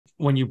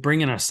when you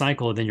bring in a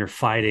cycle, then you're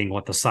fighting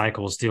what the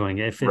cycle is doing.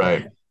 If it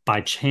Right.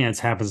 by chance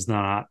happens to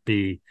not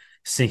be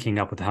syncing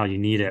up with how you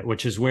need it,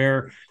 which is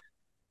where,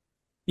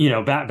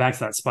 back to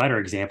that spider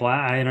example,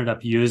 I ended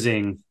up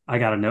using, I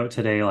got a note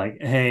today like,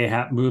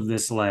 hey, move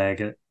this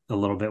leg a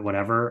little bit,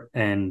 whatever.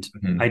 And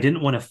I Hmm.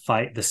 didn't want to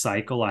fight the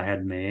cycle I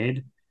had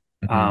made.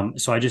 Hmm.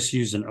 So I just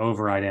used an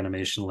override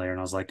animation layer and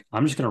I was like,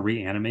 I'm just going to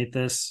reanimate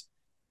this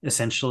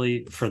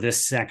essentially for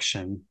this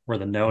section where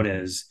the node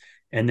Hmm. is,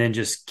 and then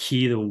just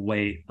key the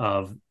weight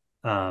of,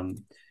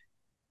 um,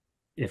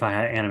 if I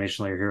had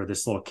animation layer here,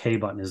 this little K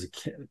button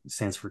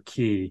stands for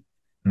key,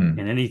 Hmm.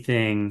 and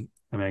anything,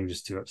 I mean, I can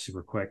just do it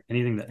super quick.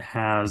 Anything that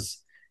has,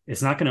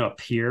 it's not going to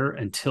appear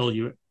until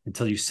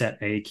you set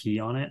a key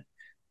on it,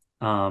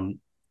 um,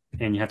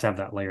 and you have to have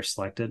that layer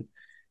selected.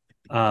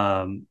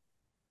 Um,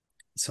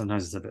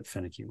 Sometimes it's a bit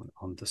finicky when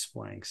I'm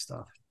displaying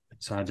stuff,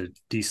 so I had to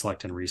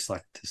deselect and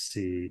reselect to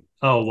see.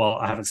 Oh well,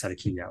 I haven't set a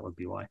key yet. Would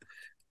be why.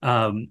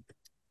 Um,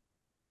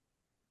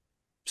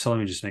 so let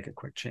me just make a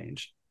quick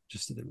change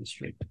just to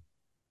demonstrate.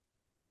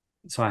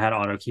 So I had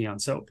auto key on.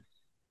 So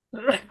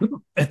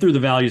I threw the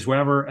values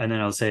wherever, and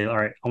then I'll say, all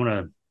right, I want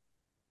to.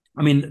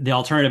 I mean, the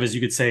alternative is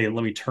you could say,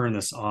 let me turn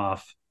this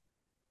off.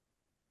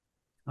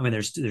 I mean,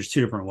 there's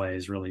two different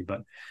ways really,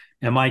 but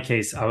in my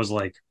case, I was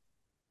like,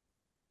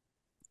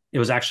 it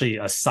was actually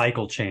a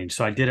cycle change.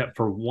 So I did it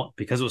for one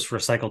because it was for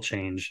a cycle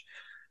change.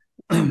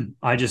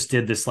 I just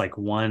did this like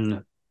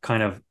one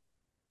kind of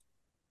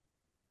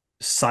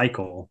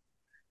cycle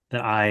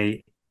that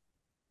I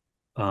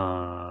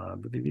uh,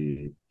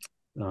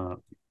 uh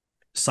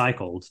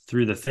cycled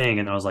through the thing,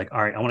 and I was like,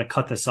 all right, I want to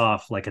cut this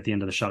off like at the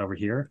end of the shot over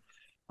here.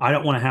 I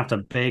don't want to have to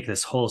bake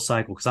this whole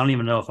cycle because I don't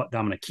even know if I'm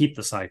going to keep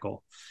the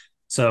cycle.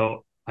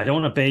 So I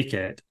don't want to bake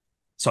it.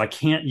 So I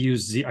can't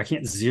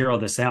zero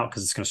this out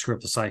because it's going to screw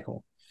up the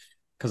cycle.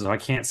 Because I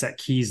can't set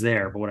keys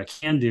there, but what I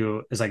can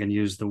do is I can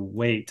use the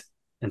weight.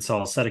 And so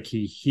I'll set a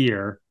key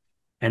here.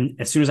 And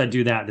as soon as I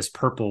do that, this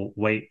purple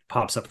weight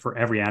pops up for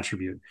every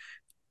attribute.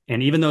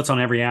 And even though it's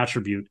on every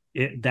attribute,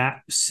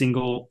 that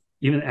single,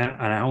 even and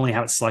I only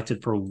have it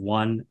selected for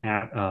one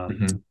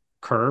Hmm.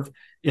 curve,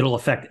 it'll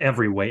affect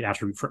every weight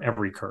attribute for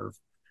every curve.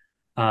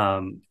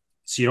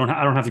 So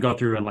I don't have to go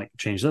through and like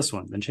change this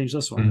one, then change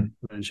this one, Hmm.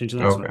 then change the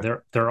next one. Okay.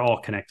 They're all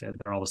connected.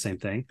 They're all the same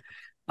thing.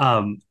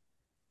 Um,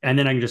 and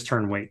then I can just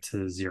turn weight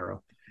to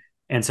 0.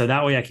 And so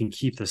that way I can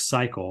keep the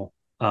cycle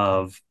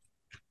of,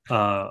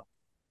 uh,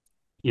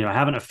 I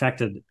haven't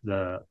affected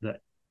the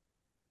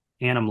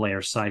anim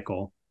layer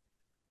cycle.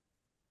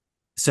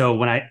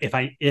 So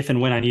if and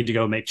when I need to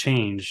go make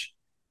change,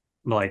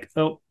 I'm like,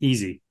 oh,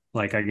 easy.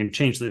 Like I can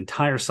change the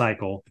entire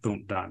cycle,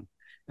 boom, done.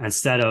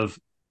 Instead of,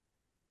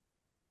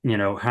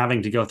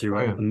 having to go through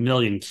Oh yeah. a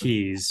million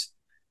keys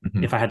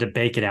Hmm. if I had to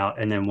bake it out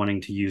and then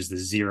wanting to use the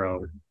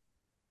zero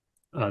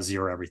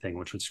everything,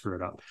 which would screw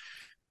it up.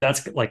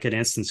 That's like an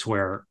instance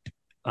where,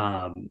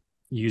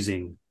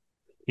 using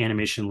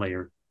animation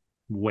layer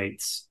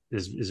weights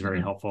is very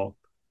Hmm. helpful.